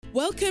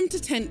Welcome to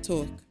Tent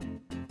Talk,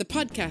 the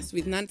podcast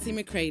with Nancy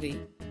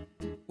McCready,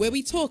 where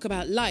we talk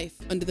about life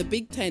under the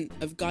big tent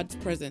of God's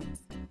presence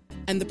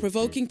and the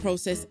provoking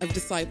process of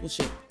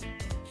discipleship.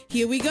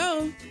 Here we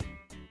go.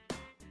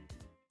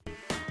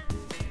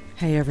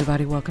 Hey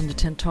everybody, welcome to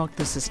Tent Talk.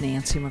 This is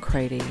Nancy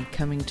McCready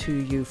coming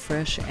to you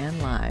fresh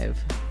and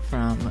live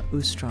from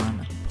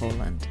Ustron,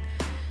 Poland.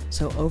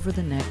 So over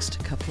the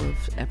next couple of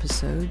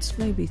episodes,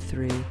 maybe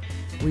 3,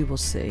 we will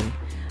see,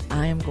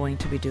 I am going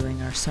to be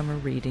doing our summer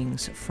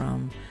readings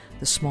from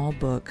the small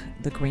book,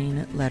 The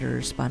Green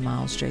Letters by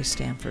Miles J.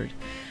 Stanford.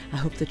 I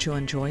hope that you'll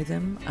enjoy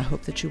them. I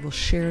hope that you will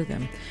share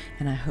them.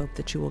 And I hope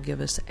that you will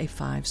give us a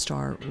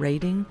 5-star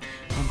rating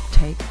and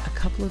take a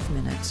couple of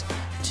minutes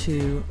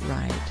to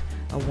write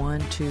a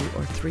 1, 2,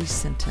 or 3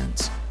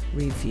 sentence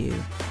review.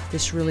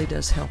 This really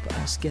does help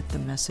us get the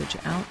message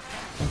out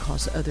and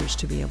cause others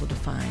to be able to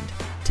find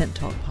Tent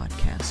Talk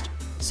Podcast.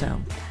 So,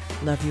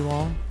 love you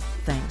all.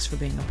 Thanks for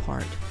being a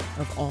part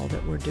of all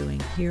that we're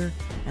doing here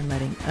and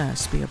letting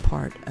us be a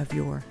part of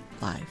your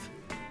life.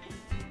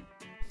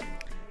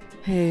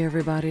 Hey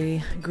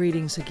everybody,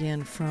 greetings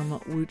again from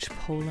Łódź,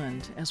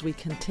 Poland. As we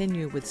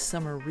continue with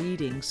summer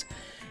readings,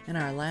 in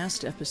our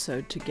last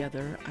episode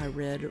together, I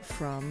read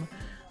from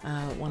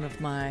one of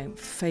my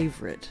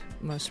favorite,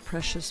 most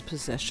precious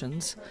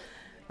possessions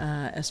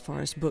as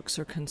far as books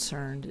are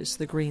concerned is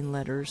The Green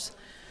Letters.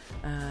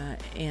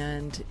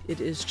 And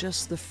it is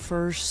just the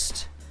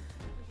first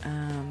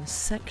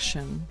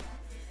section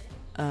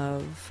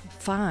of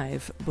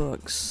 5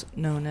 books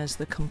known as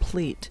the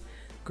Complete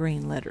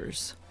Green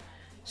Letters.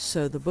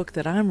 So the book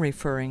that I'm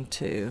referring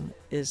to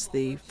is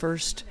the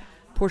first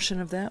portion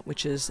of that,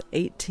 which is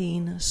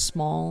 18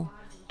 small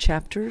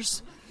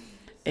chapters.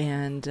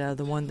 And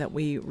the one that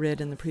we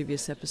read in the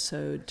previous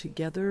episode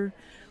together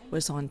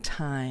was on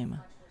time.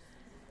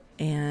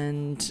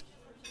 And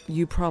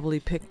you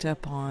probably picked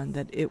up on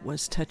that it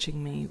was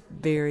touching me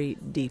very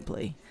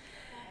deeply.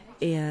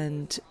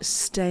 And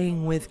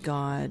staying with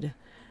God,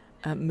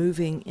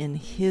 moving in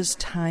His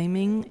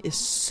timing is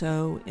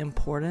so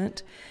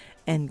important,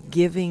 and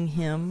giving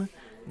Him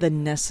the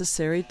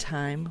necessary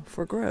time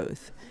for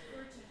growth.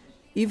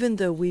 Even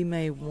though we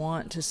may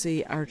want to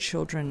see our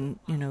children,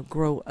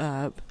 grow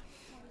up,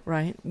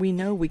 right? We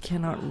know we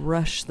cannot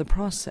rush the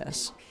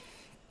process.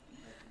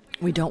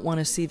 We don't want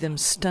to see them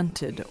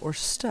stunted or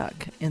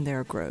stuck in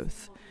their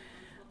growth.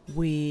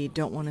 We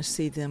don't want to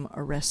see them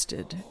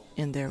arrested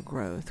in their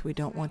growth. We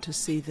don't want to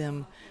see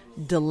them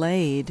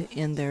delayed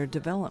in their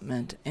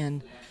development.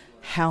 And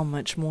how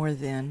much more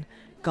then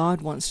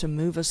God wants to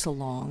move us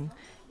along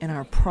in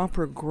our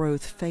proper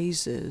growth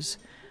phases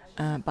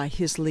by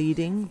His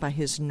leading, by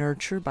His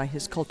nurture, by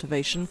His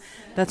cultivation.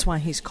 That's why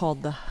He's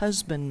called the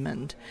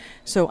husbandman.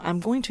 So I'm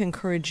going to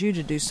encourage you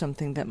to do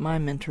something that my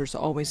mentors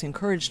always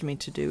encouraged me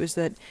to do, is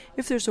that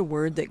if there's a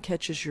word that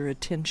catches your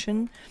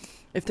attention,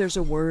 if there's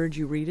a word,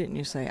 you read it and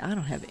you say, I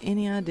don't have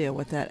any idea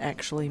what that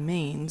actually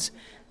means,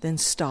 then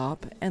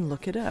stop and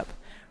look it up.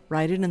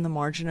 Write it in the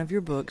margin of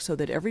your book so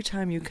that every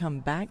time you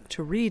come back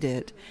to read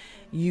it,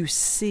 you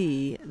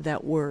see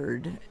that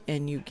word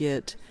and you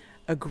get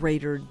a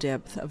greater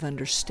depth of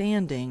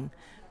understanding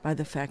by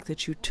the fact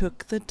that you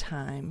took the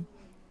time,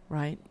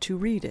 right, to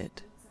read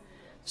it.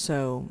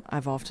 So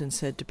I've often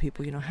said to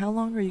people, how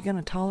long are you going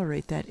to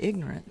tolerate that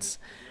ignorance,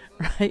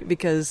 right?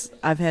 Because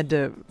I've had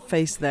to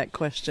face that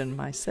question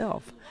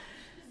myself.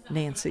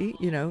 Nancy,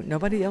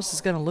 nobody else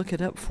is going to look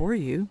it up for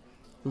you.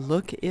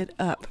 Look it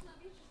up.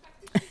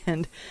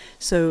 And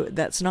so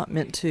that's not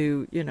meant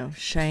to,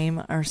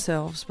 shame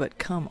ourselves, but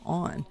come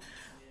on,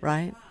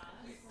 right?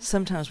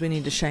 Sometimes we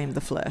need to shame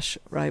the flesh,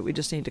 right? We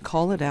just need to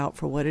call it out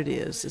for what it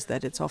is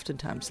that it's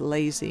oftentimes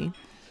lazy,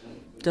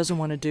 doesn't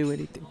want to do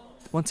anything,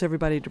 wants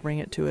everybody to bring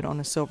it to it on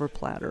a silver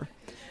platter.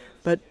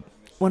 But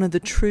one of the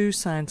true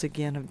signs,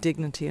 again, of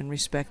dignity and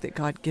respect that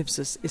God gives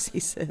us is He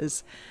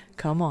says,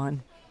 come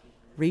on,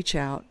 reach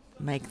out,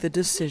 make the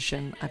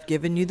decision. I've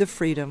given you the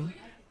freedom,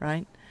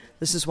 right?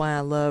 This is why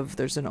I love,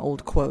 there's an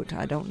old quote,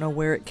 I don't know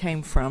where it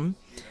came from,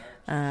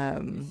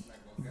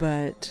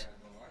 but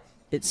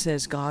it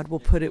says, God will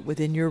put it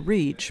within your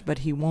reach, but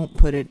He won't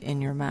put it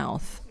in your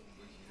mouth.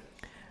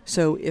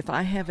 So if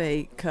I have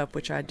a cup,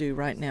 which I do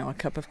right now, a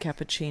cup of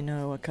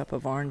cappuccino, a cup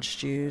of orange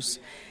juice,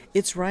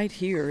 it's right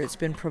here. It's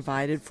been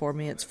provided for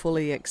me. It's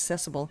fully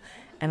accessible.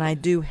 And I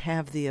do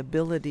have the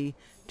ability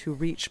to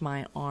reach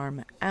my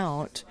arm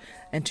out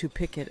and to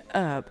pick it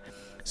up.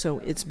 So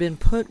it's been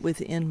put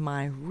within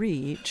my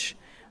reach,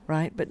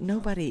 right? But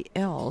nobody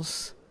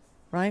else,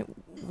 right?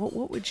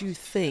 What would you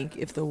think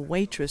if the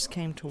waitress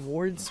came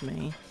towards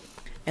me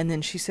and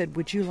then she said,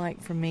 would you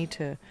like for me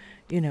to,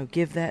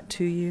 give that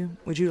to you?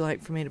 Would you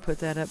like for me to put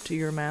that up to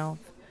your mouth?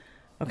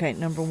 Okay,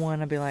 number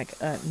one, I'd be like,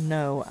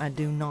 no, I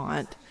do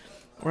not,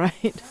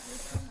 right?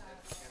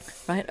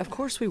 Right? Of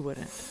course we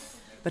wouldn't.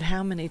 But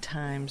how many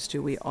times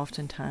do we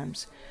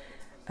oftentimes,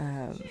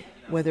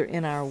 whether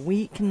in our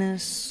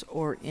weakness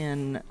or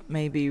in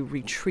maybe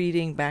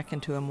retreating back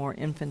into a more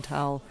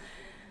infantile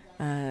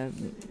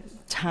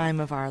time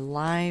of our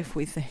life,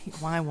 we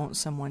think, why won't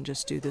someone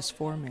just do this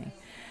for me?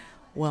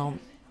 Well,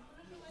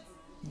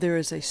 there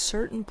is a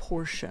certain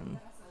portion,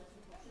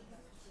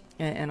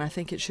 and I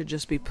think it should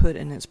just be put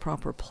in its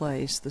proper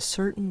place, the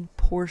certain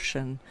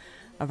portion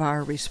of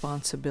our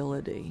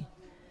responsibility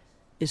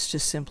is to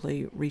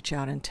simply reach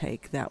out and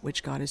take that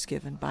which God has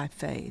given by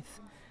faith.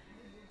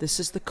 This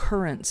is the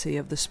currency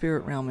of the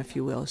spirit realm, if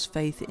you will, is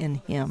faith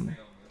in Him.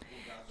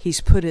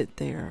 He's put it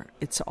there.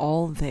 It's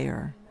all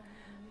there.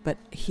 But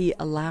He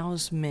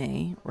allows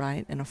me,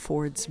 right, and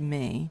affords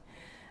me,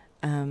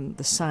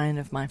 the sign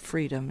of my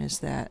freedom is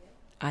that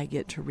I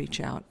get to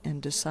reach out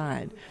and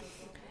decide.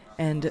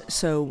 And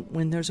so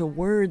when there's a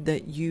word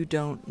that you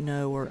don't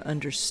know or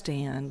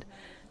understand,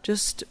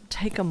 just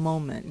take a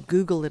moment,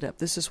 Google it up.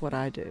 This is what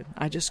I do.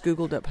 I just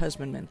Googled up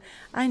husbandman.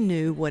 I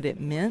knew what it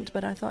meant,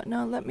 but I thought,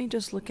 no, let me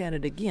just look at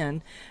it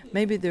again.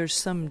 Maybe there's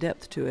some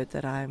depth to it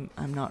that I'm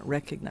not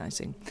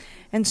recognizing.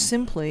 And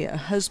simply, a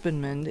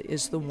husbandman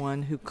is the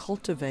one who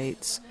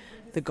cultivates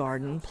the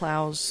garden,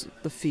 plows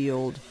the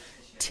field,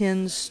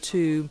 tends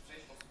to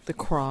the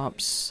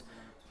crops.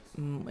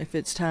 If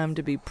it's time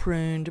to be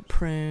pruned,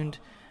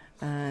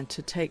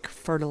 to take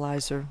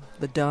fertilizer,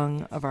 the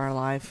dung of our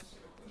life,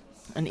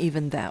 and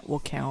even that will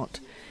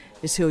count,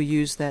 is He'll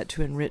use that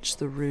to enrich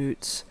the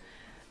roots.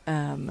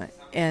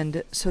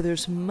 And so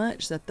there's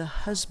much that the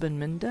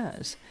husbandman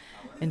does.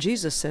 And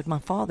Jesus said, my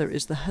Father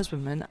is the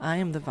husbandman, I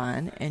am the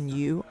vine, and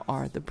you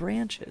are the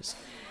branches.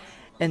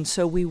 And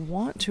so we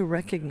want to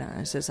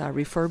recognize, as I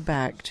refer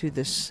back to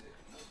this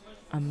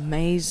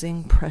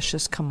amazing,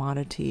 precious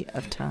commodity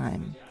of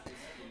time.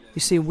 You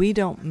see, we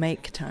don't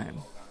make time.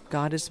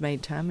 God has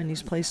made time, and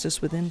He's placed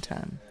us within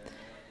time.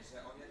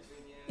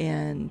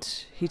 And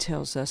He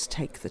tells us,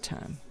 take the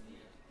time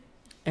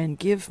and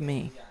give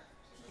me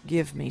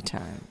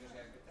time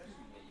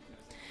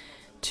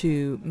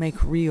to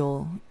make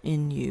real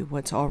in you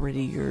what's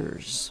already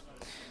yours.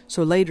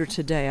 So later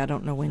today, I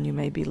don't know when you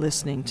may be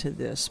listening to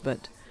this,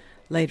 but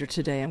later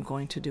today I'm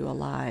going to do a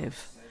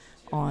live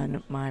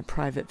on my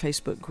private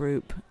Facebook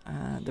group,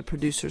 The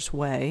Producer's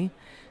Way.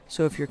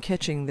 So if you're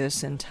catching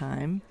this in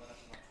time,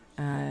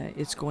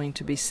 it's going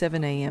to be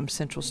 7 a.m.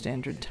 Central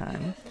Standard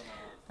Time,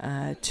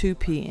 2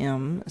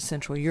 p.m.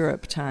 Central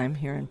Europe time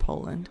here in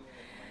Poland.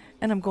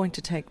 And I'm going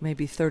to take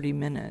maybe 30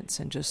 minutes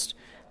and just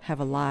have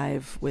a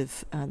live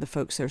with the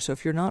folks there. So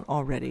if you're not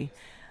already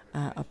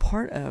a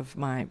part of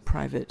my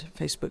private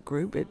Facebook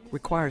group, it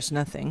requires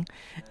nothing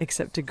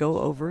except to go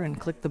over and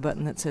click the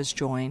button that says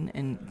join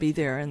and be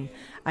there. And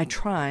I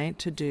try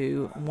to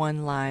do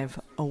one live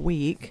a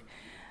week,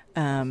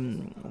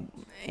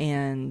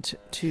 and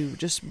to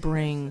just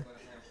bring,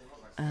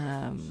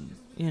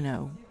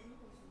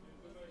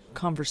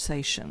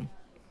 conversation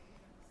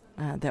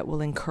that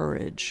will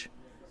encourage,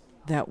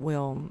 that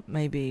will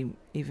maybe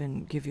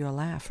even give you a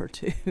laugh or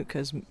two,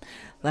 because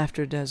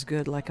laughter does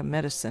good like a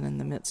medicine in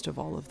the midst of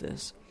all of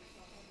this.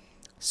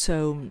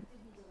 So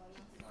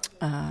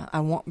I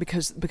want,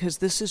 because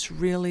this is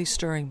really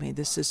stirring me.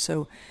 This is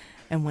so,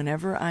 and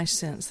whenever I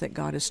sense that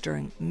God is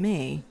stirring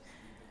me,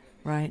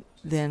 right,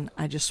 then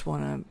I just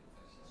want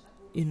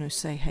to,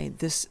 say, hey,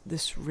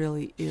 this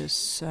really is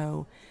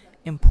so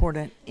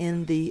important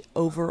in the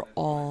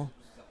overall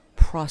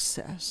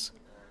process.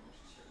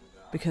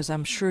 Because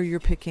I'm sure you're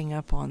picking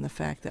up on the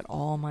fact that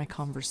all my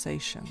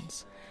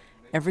conversations,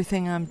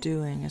 everything I'm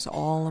doing is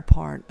all a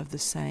part of the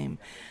same.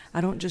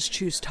 I don't just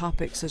choose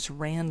topics as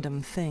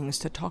random things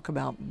to talk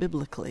about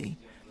biblically.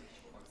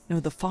 No,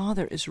 the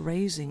Father is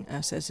raising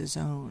us as His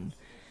own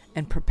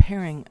and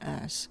preparing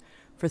us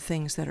for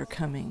things that are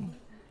coming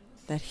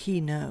that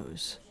He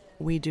knows.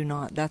 We do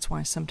not. That's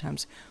why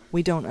sometimes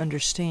we don't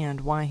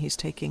understand why He's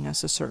taking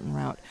us a certain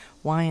route,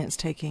 why it's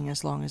taking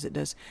as long as it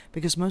does,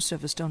 because most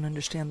of us don't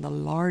understand the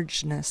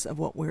largeness of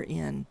what we're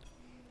in,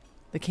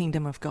 the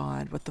kingdom of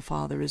God, what the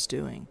Father is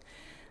doing.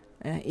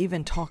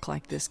 Even talk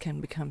like this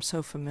can become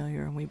so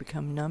familiar and we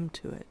become numb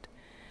to it.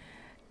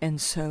 And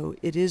so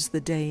it is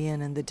the day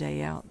in and the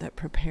day out that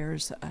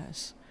prepares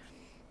us,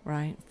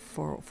 right,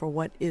 for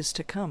what is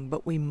to come.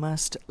 But we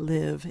must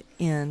live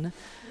in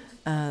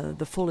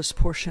the fullest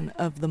portion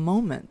of the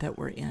moment that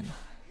we're in.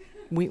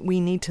 We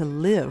need to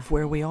live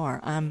where we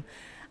are. I'm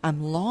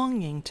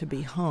longing to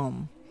be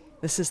home.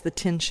 This is the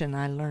tension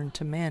I learned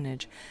to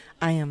manage.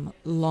 I am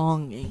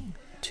longing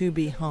to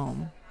be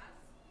home.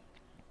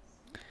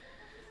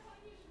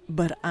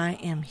 But I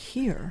am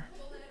here,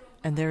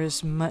 and there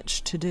is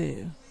much to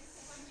do,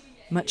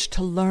 much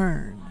to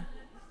learn.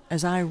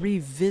 As I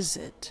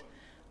revisit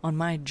on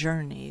my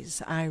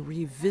journeys, I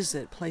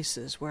revisit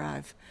places where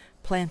I've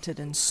planted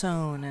and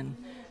sown and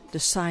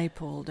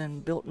discipled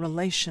and built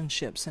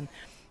relationships, and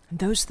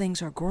those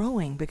things are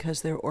growing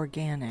because they're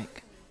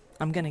organic.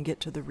 I'm going to get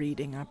to the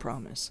reading, I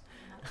promise.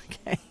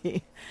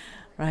 Okay,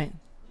 right?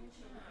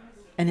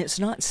 And it's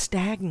not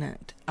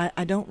stagnant.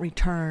 I don't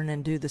return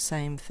and do the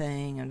same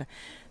thing. And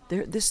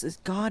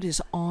God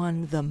is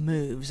on the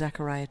move.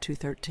 Zechariah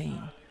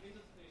 2:13.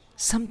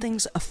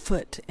 Something's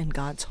afoot in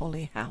God's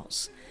holy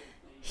house.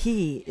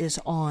 He is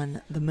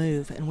on the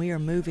move, and we are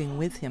moving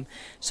with Him.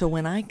 So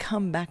when I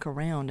come back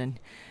around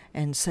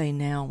and say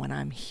now, when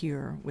I'm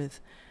here with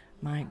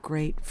my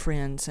great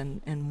friends,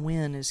 and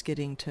Wynn is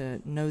getting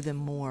to know them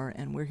more,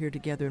 and we're here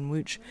together in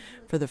Wooch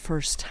for the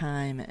first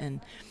time,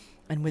 and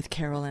with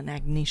Carol and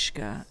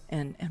Agnieszka,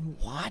 and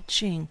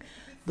watching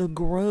the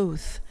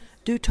growth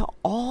due to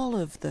all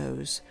of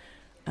those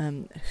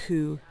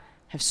who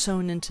have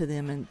sown into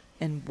them.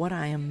 And what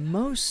I am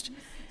most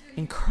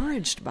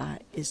encouraged by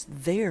is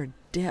their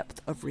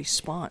depth of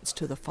response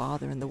to the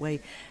Father and the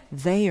way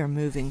they are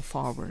moving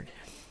forward,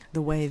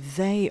 the way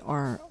they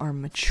are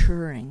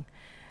maturing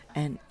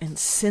and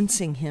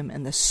sensing Him,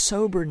 and the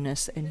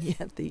soberness and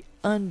yet the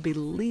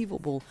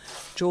unbelievable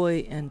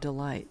joy and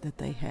delight that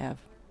they have.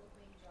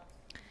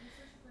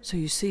 So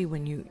you see,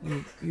 when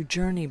you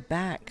journey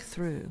back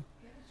through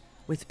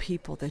with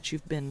people that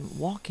you've been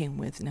walking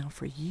with now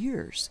for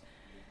years,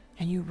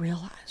 and you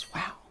realize,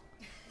 wow,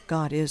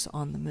 God is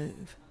on the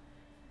move.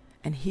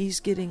 And He's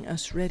getting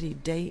us ready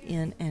day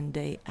in and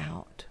day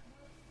out.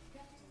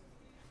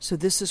 So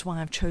this is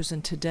why I've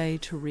chosen today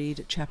to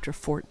read chapter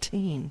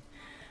 14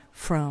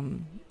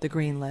 from the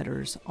Green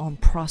Letters on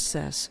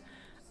process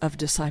of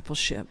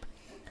discipleship,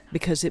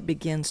 because it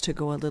begins to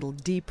go a little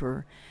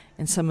deeper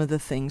in some of the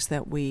things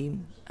that we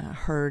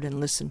heard and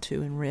listened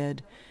to and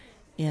read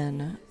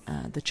in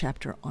the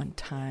chapter on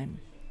time.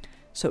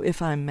 So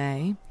if I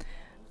may,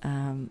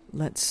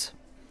 let's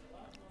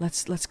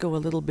go a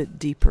little bit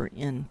deeper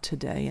in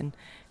today,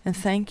 and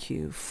thank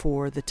you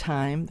for the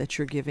time that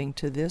you're giving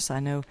to this. I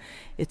know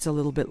it's a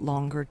little bit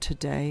longer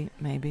today,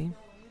 maybe,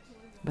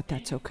 but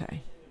that's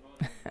okay.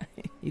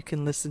 You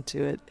can listen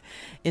to it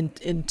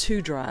in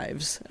 2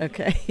 drives,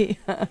 okay?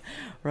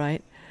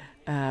 Right?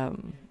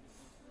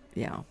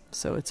 Yeah,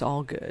 so it's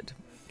all good.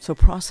 So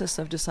process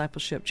of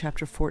discipleship,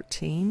 chapter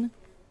 14,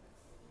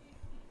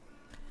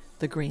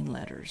 the Green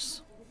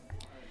Letters.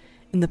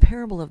 In the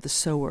parable of the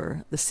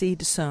sower, the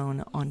seed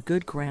sown on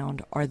good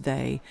ground are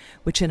they,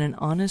 which in an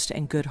honest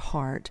and good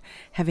heart,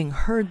 having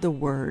heard the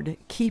word,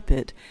 keep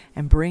it,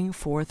 and bring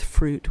forth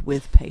fruit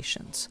with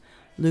patience.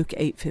 Luke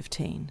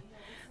 8:15.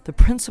 The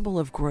principle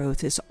of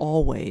growth is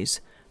always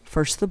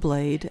first the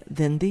blade,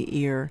 then the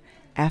ear,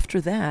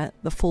 after that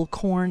the full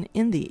corn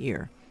in the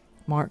ear.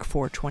 Mark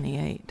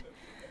 4:28.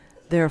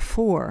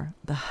 Therefore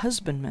the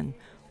husbandman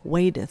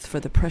waiteth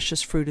for the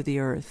precious fruit of the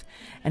earth,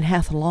 and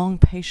hath long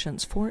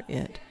patience for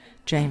it.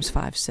 James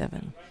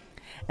 5:7.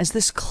 As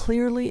this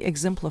clearly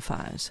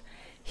exemplifies,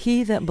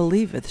 he that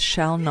believeth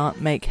shall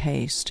not make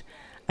haste.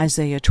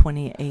 Isaiah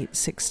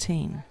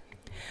 28:16.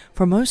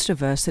 For most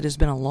of us, it has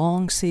been a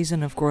long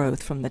season of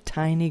growth from the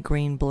tiny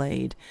green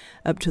blade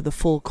up to the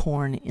full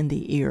corn in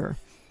the ear.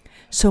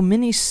 So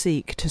many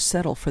seek to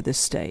settle for this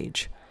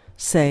stage,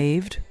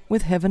 saved,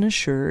 with heaven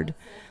assured,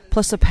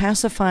 plus a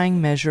pacifying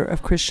measure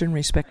of Christian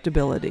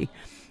respectability,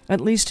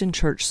 at least in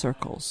church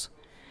circles.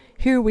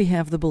 Here we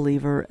have the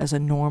believer as a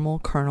normal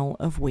kernel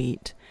of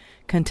wheat,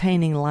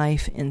 containing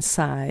life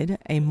inside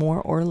a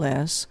more or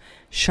less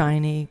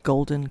shiny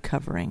golden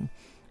covering,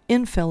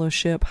 in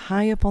fellowship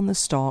high up on the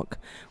stalk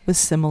with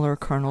similar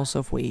kernels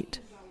of wheat.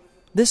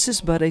 This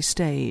is but a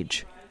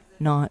stage,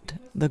 not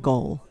the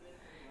goal.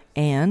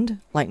 And,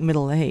 like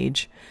middle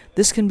age,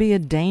 this can be a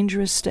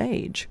dangerous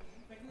stage,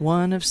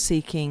 one of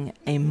seeking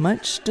a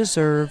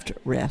much-deserved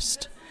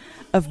rest,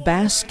 of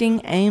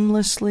basking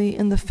aimlessly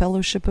in the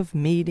fellowship of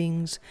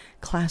meetings,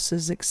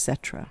 classes,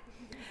 etc.,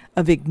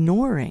 of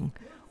ignoring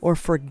or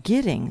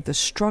forgetting the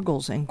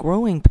struggles and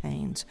growing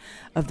pains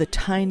of the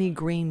tiny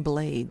green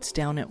blades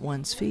down at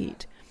one's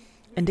feet,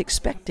 and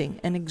expecting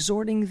and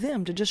exhorting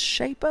them to just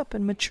shape up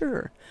and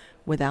mature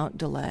without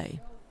delay.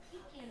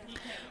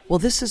 Well,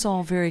 this is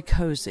all very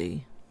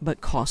cozy,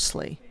 but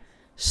costly,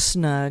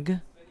 snug,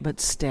 but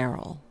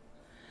sterile.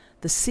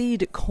 The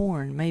seed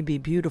corn may be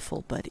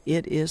beautiful, but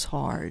it is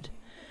hard.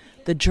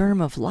 The germ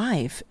of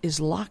life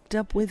is locked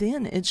up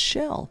within its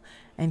shell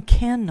and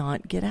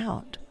cannot get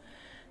out.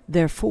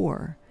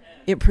 Therefore,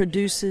 it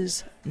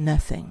produces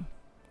nothing.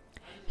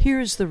 Here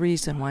is the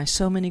reason why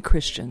so many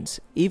Christians,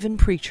 even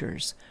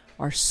preachers,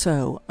 are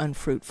so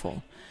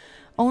unfruitful.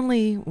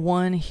 Only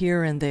one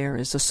here and there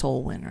is a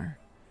soul winner.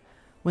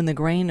 When the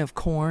grain of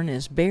corn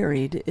is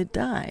buried, it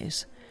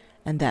dies,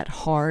 and that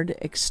hard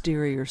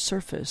exterior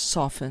surface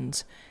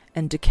softens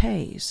and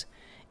decays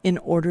in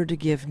order to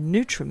give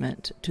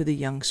nutriment to the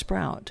young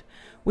sprout,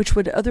 which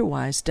would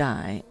otherwise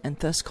die and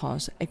thus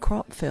cause a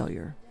crop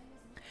failure.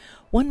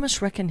 One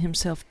must reckon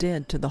himself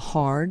dead to the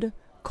hard,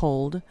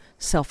 cold,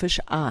 selfish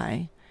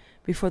I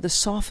before the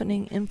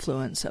softening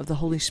influence of the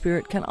Holy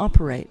Spirit can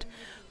operate,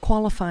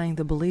 qualifying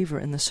the believer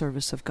in the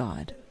service of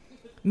God.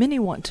 Many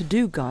want to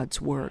do God's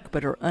work,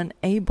 but are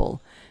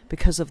unable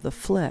because of the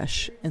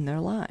flesh in their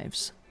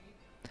lives.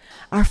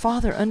 Our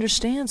Father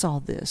understands all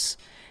this,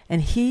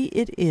 and He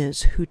it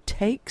is who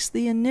takes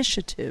the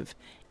initiative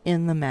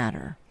in the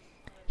matter.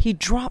 He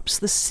drops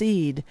the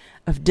seed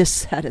of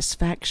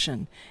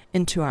dissatisfaction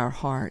into our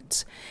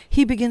hearts.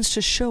 He begins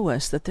to show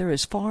us that there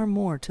is far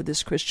more to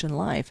this Christian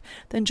life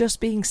than just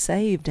being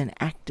saved and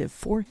active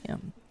for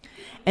Him.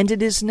 And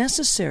it is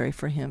necessary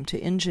for Him to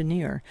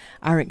engineer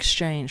our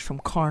exchange from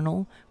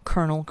carnal,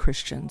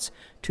 Christians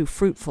to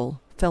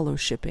fruitful,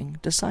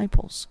 fellowshipping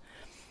disciples.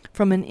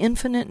 From an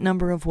infinite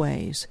number of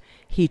ways,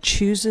 he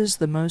chooses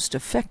the most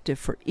effective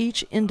for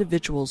each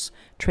individual's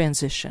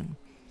transition.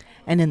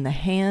 And in the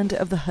hand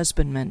of the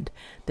husbandman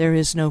there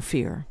is no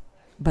fear,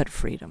 but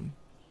freedom.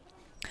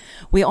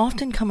 We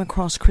often come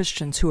across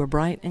Christians who are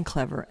bright and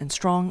clever and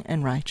strong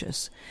and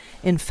righteous.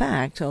 In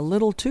fact, a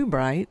little too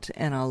bright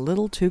and a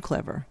little too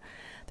clever.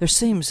 There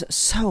seems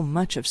so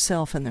much of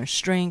self in their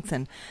strength,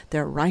 and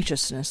their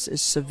righteousness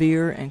is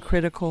severe and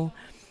critical.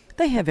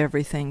 They have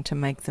everything to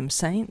make them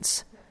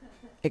saints,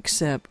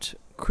 except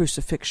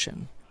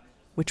crucifixion,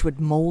 which would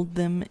mold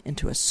them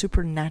into a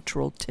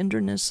supernatural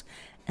tenderness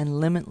and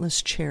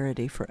limitless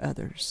charity for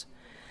others.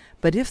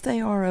 But if they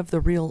are of the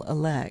real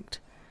elect,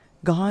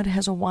 God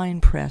has a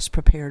winepress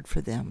prepared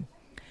for them,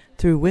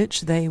 through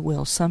which they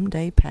will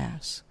someday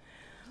pass,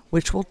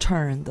 which will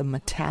turn the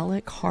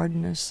metallic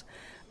hardness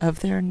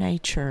of their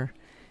nature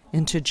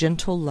into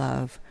gentle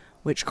love,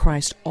 which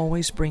Christ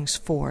always brings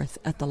forth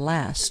at the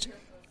last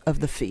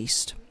of the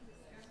feast.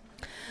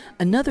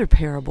 Another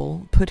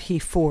parable put he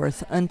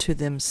forth unto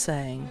them,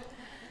 saying,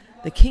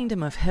 The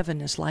kingdom of heaven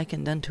is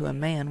likened unto a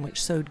man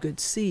which sowed good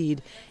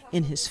seed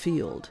in his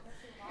field.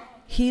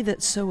 He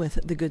that soweth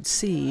the good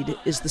seed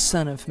is the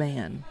Son of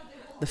Man.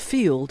 The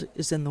field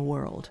is in the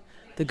world.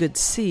 The good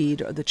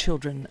seed are the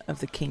children of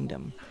the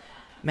kingdom.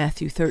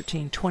 Matthew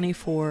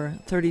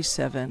 13:24,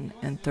 37,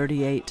 and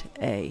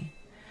 38a.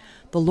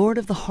 The Lord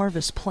of the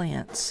harvest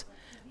plants,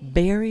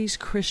 buries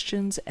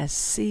Christians as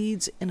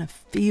seeds in a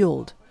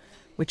field,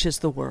 which is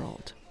the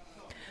world.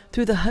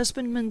 Through the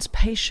husbandman's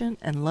patient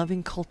and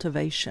loving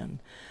cultivation,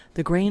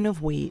 the grain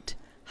of wheat,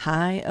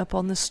 high up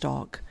on the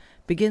stalk,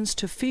 begins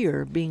to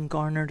fear being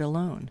garnered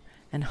alone,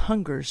 and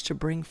hungers to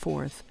bring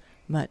forth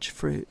much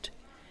fruit.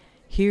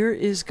 Here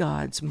is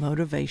God's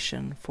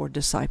motivation for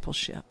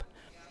discipleship.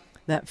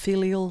 That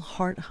filial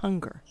heart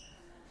hunger,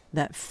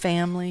 that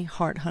family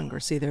heart hunger.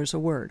 See, there's a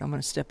word. I'm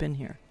going to step in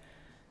here.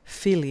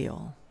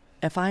 Filial,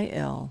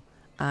 F-I-L-I-A-L.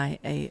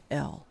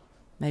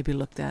 Maybe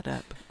look that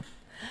up.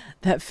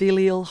 That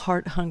filial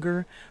heart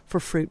hunger for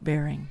fruit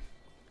bearing.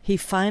 He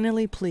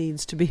finally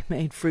pleads to be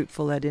made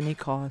fruitful at any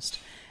cost,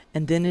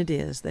 and then it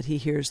is that he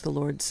hears the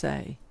Lord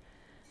say,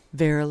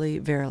 Verily,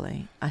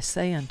 verily, I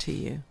say unto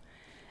you,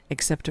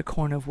 except a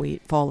corn of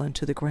wheat fall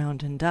into the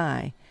ground and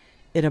die,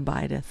 it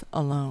abideth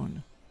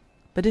alone.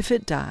 But if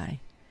it die,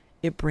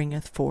 it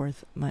bringeth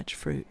forth much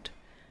fruit.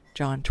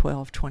 John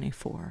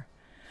 12:24.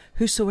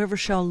 Whosoever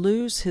shall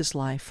lose his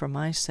life for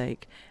my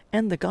sake,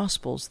 and the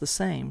gospel's the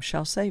same,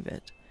 shall save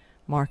it.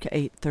 Mark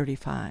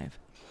 8:35.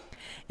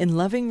 In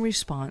loving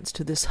response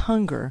to this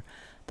hunger,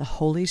 the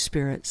Holy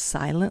Spirit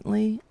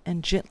silently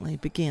and gently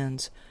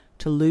begins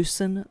to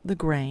loosen the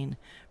grain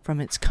from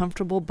its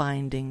comfortable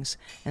bindings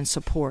and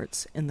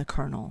supports in the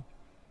kernel.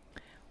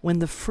 When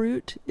the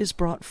fruit is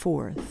brought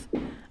forth,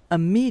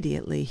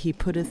 immediately he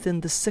putteth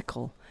in the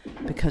sickle,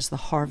 because the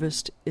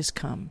harvest is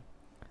come.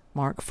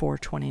 Mark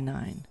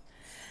 4:29.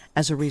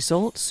 As a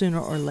result, sooner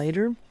or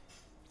later,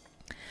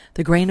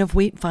 the grain of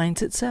wheat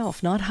finds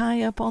itself not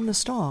high up on the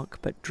stalk,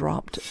 but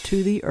dropped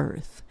to the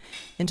earth,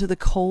 into the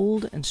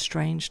cold and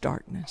strange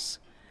darkness.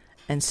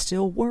 And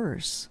still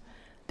worse,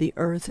 the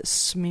earth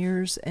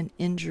smears and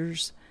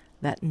injures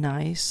that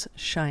nice,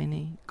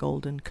 shiny,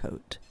 golden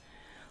coat.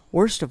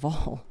 Worst of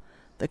all,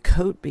 the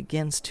coat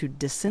begins to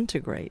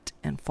disintegrate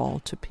and fall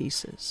to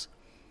pieces.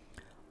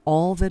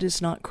 All that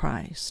is not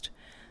Christ,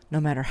 no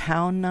matter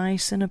how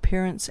nice in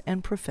appearance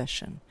and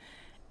profession,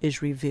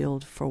 is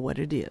revealed for what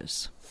it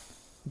is,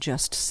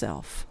 just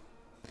self.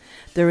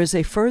 There is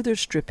a further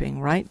stripping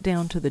right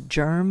down to the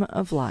germ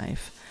of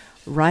life,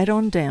 right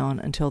on down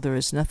until there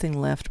is nothing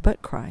left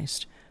but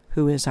Christ,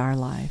 who is our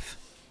life.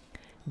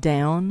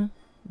 Down,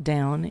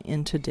 down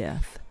into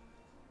death.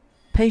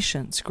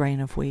 Patience, grain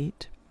of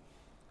wheat.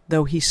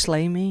 Though he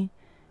slay me,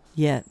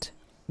 yet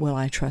will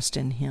I trust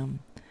in him.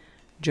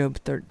 Job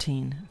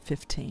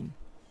 13:15.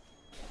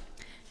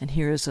 And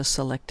here is a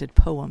selected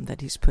poem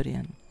that he's put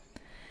in.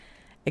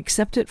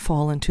 Except it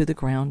fall into the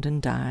ground and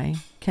die,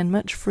 can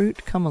much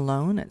fruit come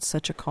alone at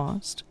such a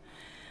cost?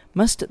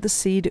 Must the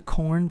seed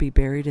corn be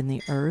buried in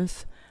the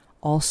earth,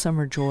 all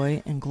summer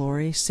joy and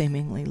glory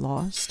seemingly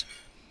lost?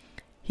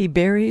 He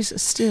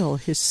buries still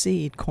his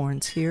seed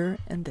corns here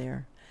and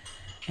there,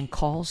 and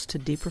calls to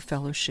deeper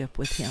fellowship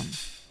with him.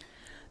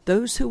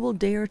 Those who will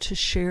dare to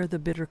share the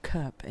bitter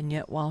cup, and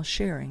yet while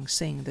sharing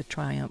sing the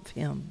triumph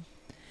hymn.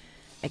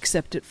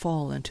 Except it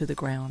fall into the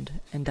ground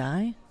and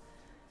die?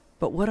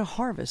 But what a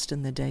harvest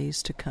in the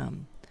days to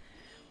come,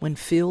 when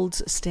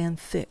fields stand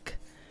thick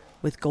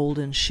with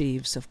golden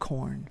sheaves of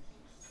corn,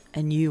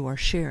 and you are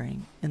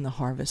sharing in the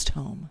harvest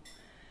home.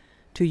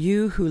 To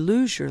you who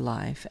lose your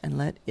life and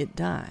let it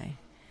die,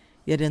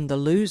 yet in the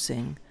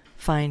losing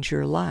find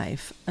your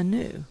life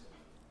anew.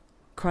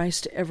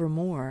 Christ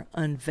evermore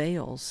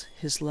unveils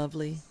his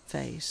lovely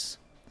face,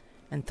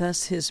 and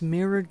thus his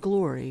mirrored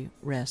glory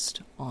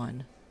rests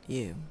on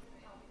you.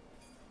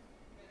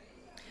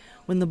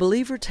 When the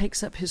believer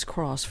takes up his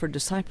cross for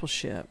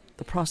discipleship,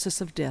 the process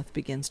of death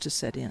begins to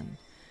set in.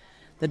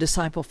 The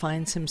disciple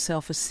finds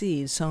himself a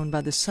seed sown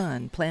by the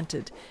Son,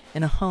 planted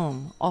in a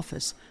home,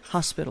 office,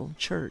 hospital,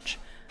 church,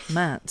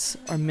 manse,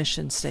 or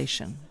mission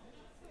station.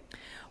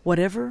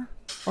 Whatever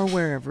or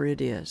wherever it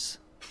is,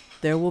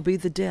 there will be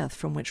the death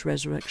from which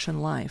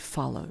resurrection life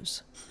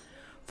follows.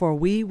 For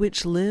we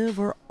which live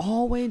are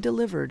always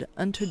delivered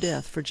unto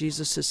death for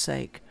Jesus'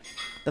 sake,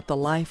 that the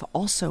life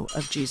also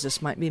of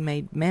Jesus might be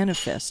made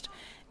manifest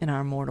in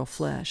our mortal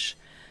flesh.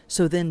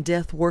 So then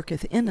death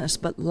worketh in us,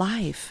 but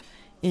life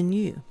in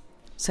you.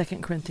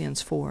 2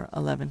 Corinthians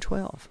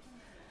 4:11-12.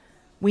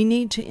 We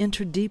need to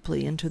enter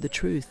deeply into the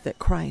truth that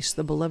Christ,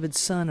 the beloved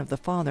Son of the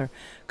Father,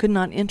 could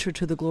not enter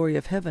to the glory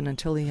of heaven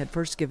until he had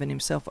first given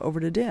himself over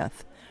to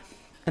death.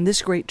 And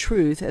this great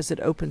truth, as it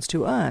opens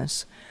to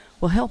us,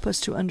 will help us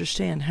to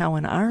understand how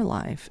in our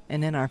life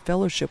and in our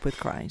fellowship with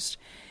Christ,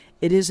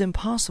 it is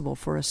impossible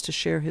for us to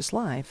share his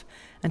life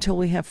until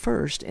we have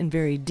first, in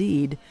very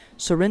deed,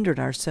 surrendered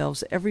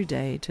ourselves every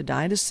day to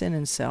die to sin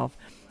and self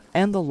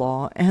and the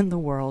law and the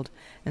world,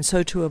 and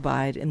so to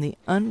abide in the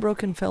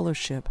unbroken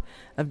fellowship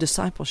of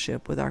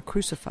discipleship with our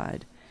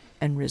crucified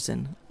and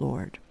risen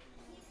Lord.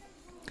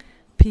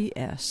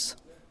 P.S.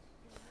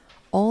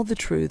 All the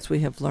truths we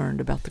have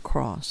learned about the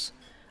cross,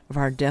 of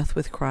our death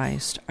with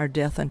Christ, our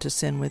death unto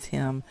sin with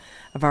him,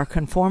 of our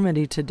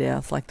conformity to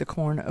death like the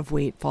corn of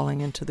wheat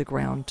falling into the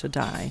ground to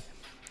die,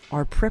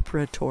 are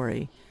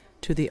preparatory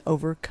to the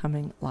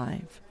overcoming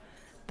life.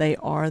 They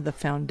are the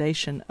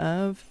foundation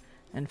of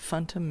and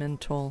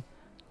fundamental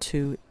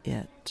to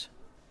it.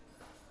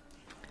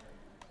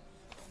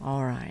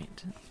 All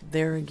right,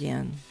 there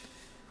again,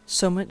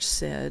 so much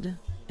said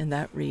in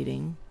that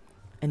reading,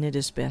 and it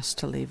is best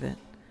to leave it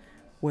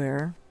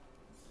where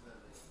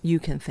you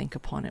can think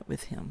upon it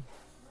with him.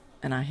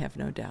 And I have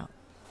no doubt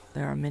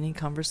there are many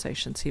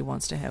conversations he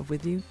wants to have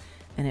with you,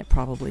 and it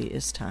probably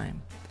is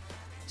time.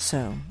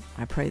 So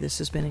I pray this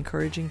has been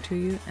encouraging to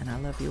you, and I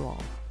love you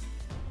all.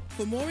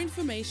 For more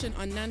information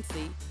on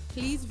Nancy,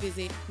 please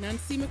visit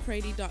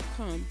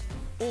nancymccready.com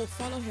or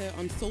follow her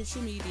on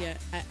social media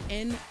at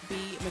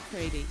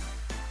NBMcCready.